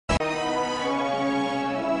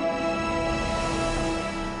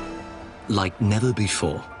Like never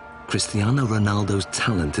before, Cristiano Ronaldo's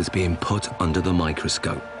talent is being put under the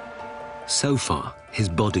microscope. So far, his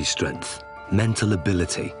body strength, mental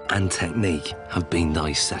ability and technique have been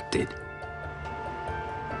dissected.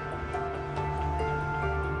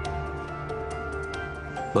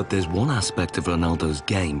 But there's one aspect of Ronaldo's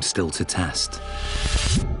game still to test: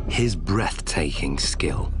 his breathtaking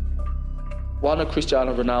skill. One of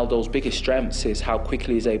Cristiano Ronaldo's biggest strengths is how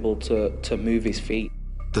quickly he's able to move his feet.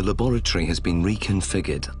 The laboratory has been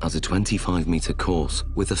reconfigured as a 25-metre course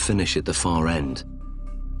with a finish at the far end.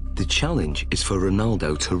 The challenge is for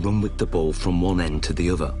Ronaldo to run with the ball from one end to the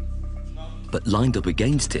other. But lined up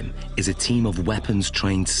against him is a team of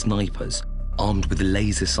weapons-trained snipers armed with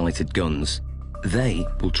laser-sighted guns. They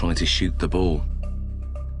will try to shoot the ball.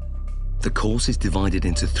 The course is divided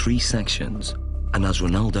into 3 sections, and as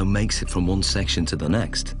Ronaldo makes it from one section to the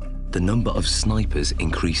next, the number of snipers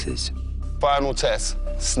increases. Final test,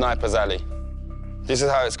 Sniper's Alley. This is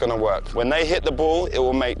how it's going to work. When they hit the ball, it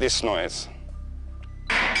will make this noise.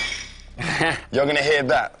 You're going to hear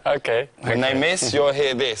that. Okay. When they miss, you'll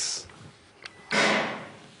hear this.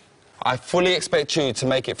 I fully expect you to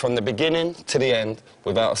make it from the beginning to the end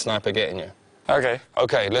without a sniper getting you. Okay.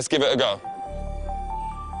 Okay, let's give it a go.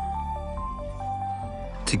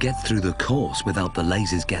 To get through the course without the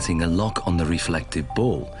lasers getting a lock on the reflective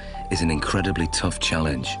ball is an incredibly tough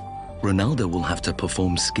challenge. Ronaldo will have to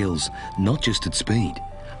perform skills not just at speed,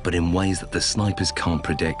 but in ways that the snipers can't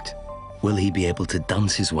predict. Will he be able to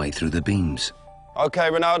dance his way through the beams? Okay,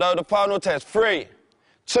 Ronaldo, the final test. 3,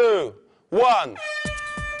 2, 1.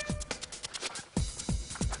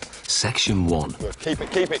 Section 1. Good. Keep it,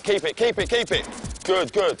 keep it, keep it, keep it, keep it.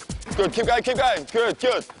 Good, good, good. Keep going, good,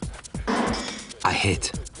 good. A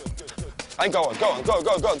hit. And go on, go on, go,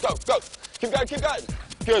 go, go, go, go. Keep going, keep going.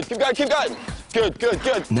 Good, keep going, keep going. Good, good,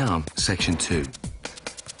 good. Now, section 2.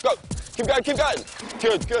 Go, keep going, keep going.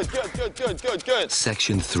 Good, good, good, good, good, good, good.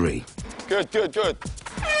 Section 3. Good, good, good.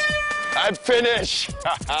 And finish.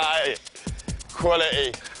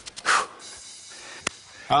 Quality.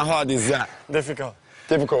 How hard is that? Difficult.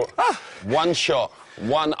 Difficult. One shot.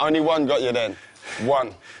 Only one got you then.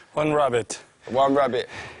 One. One rabbit. One rabbit.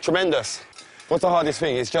 Tremendous. What's the hardest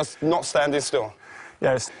thing? It's just not standing still.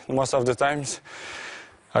 Yes, most of the times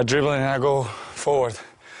I dribble and I go forward.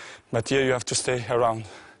 But here you have to stay around,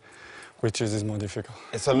 which is more difficult.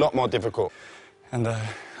 It's a lot more difficult. And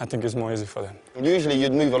I think it's more easy for them. Usually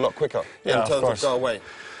you'd move a lot quicker in terms of go away.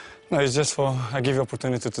 No, it's just I give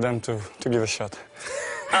opportunity to them to give a shot.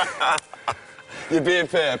 You're being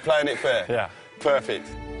fair, playing it fair. Yeah. Perfect.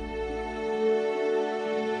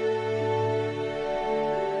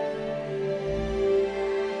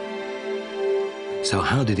 So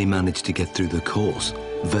how did he manage to get through the course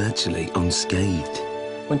virtually unscathed?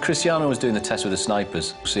 When Cristiano was doing the test with the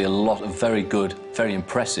snipers, we see a lot of very good, very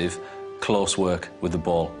impressive close work with the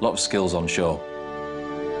ball. A lot of skills on show.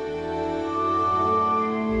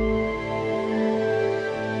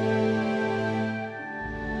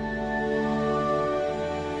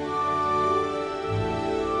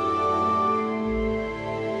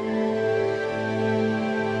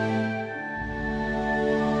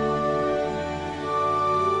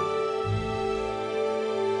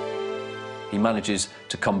 He manages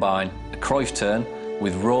to combine a Cruyff turn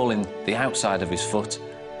with rolling the outside of his foot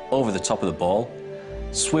over the top of the ball,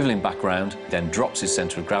 swivelling back round, then drops his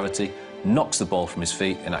centre of gravity, knocks the ball from his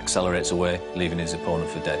feet and accelerates away, leaving his opponent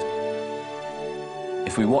for dead.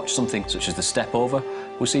 If we watch something such as the step over,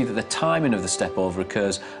 we'll see that the timing of the step over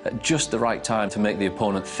occurs at just the right time to make the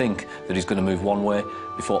opponent think that he's going to move one way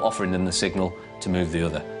before offering them the signal to move the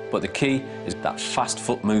other. But the key is that fast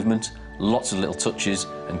foot movement, lots of little touches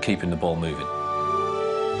and keeping the ball moving.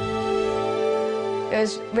 It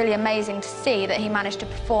was really amazing to see that he managed to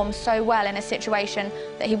perform so well in a situation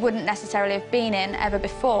that he wouldn't necessarily have been in ever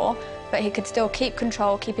before, but he could still keep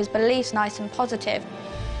control, keep his beliefs nice and positive.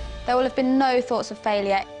 There will have been no thoughts of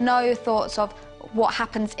failure, no thoughts of what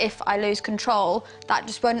happens if I lose control. That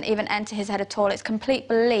just wouldn't even enter his head at all. It's complete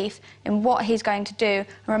belief in what he's going to do and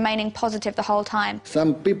remaining positive the whole time.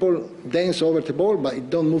 Some people dance over the ball, but he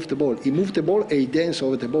don't move the ball. He moves the ball and he dances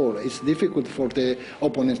over the ball. It's difficult for the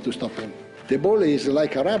opponents to stop him. The ball is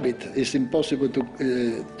like a rabbit. It's impossible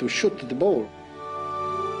to shoot the ball.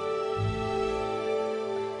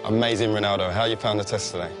 Amazing, Ronaldo. How you found the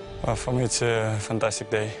test today? For me, it's a fantastic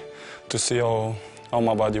day to see how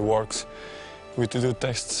my body works. We do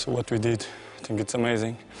tests, what we did. I think it's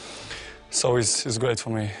amazing. So it's great for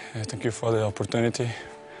me. Thank you for the opportunity.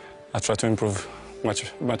 I try to improve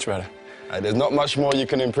much better. There's not much more you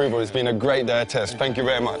can improve on. It's been a great day of test. Thank you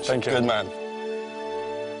very much. Thank you. Good man.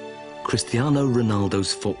 Cristiano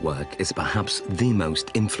Ronaldo's footwork is perhaps the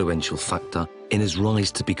most influential factor in his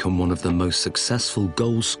rise to become one of the most successful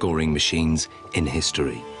goal-scoring machines in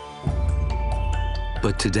history.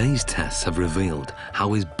 But today's tests have revealed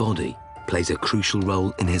how his body plays a crucial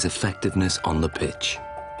role in his effectiveness on the pitch.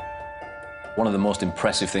 One of the most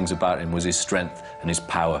impressive things about him was his strength and his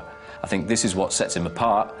power. I think this is what sets him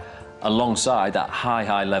apart, alongside that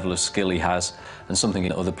high level of skill he has, and something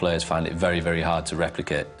that other players find it very, very hard to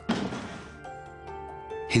replicate.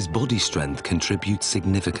 His body strength contributes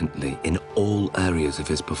significantly in all areas of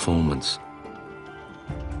his performance.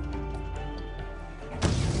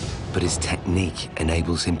 But his technique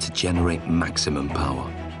enables him to generate maximum power.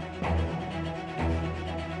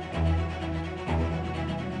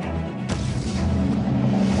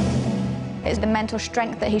 It's the mental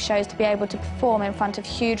strength that he shows to be able to perform in front of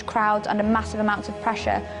huge crowds under massive amounts of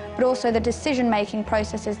pressure, but also the decision-making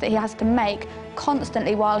processes that he has to make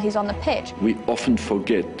constantly while he's on the pitch. We often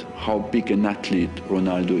forget how big an athlete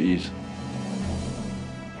Ronaldo is.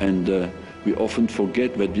 And we often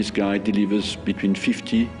forget that this guy delivers between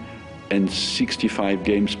 50 and 65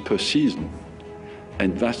 games per season.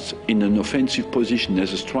 And that's in an offensive position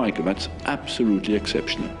as a striker. That's absolutely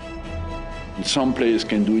exceptional. Some players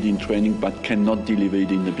can do it in training but cannot deliver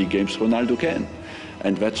it in the big games. Ronaldo can.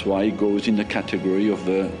 And that's why he goes in the category of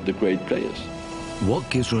the great players. What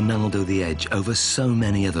gives Ronaldo the edge over so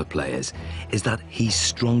many other players is that he's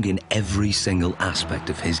strong in every single aspect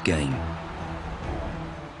of his game.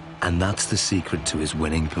 And that's the secret to his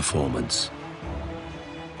winning performance.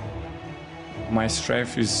 My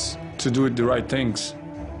strength is to do the right things,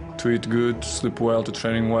 to eat good, to sleep well, to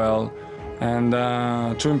training well, and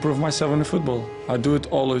to improve myself in the football. I do it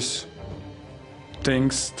always,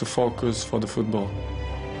 things to focus for the football.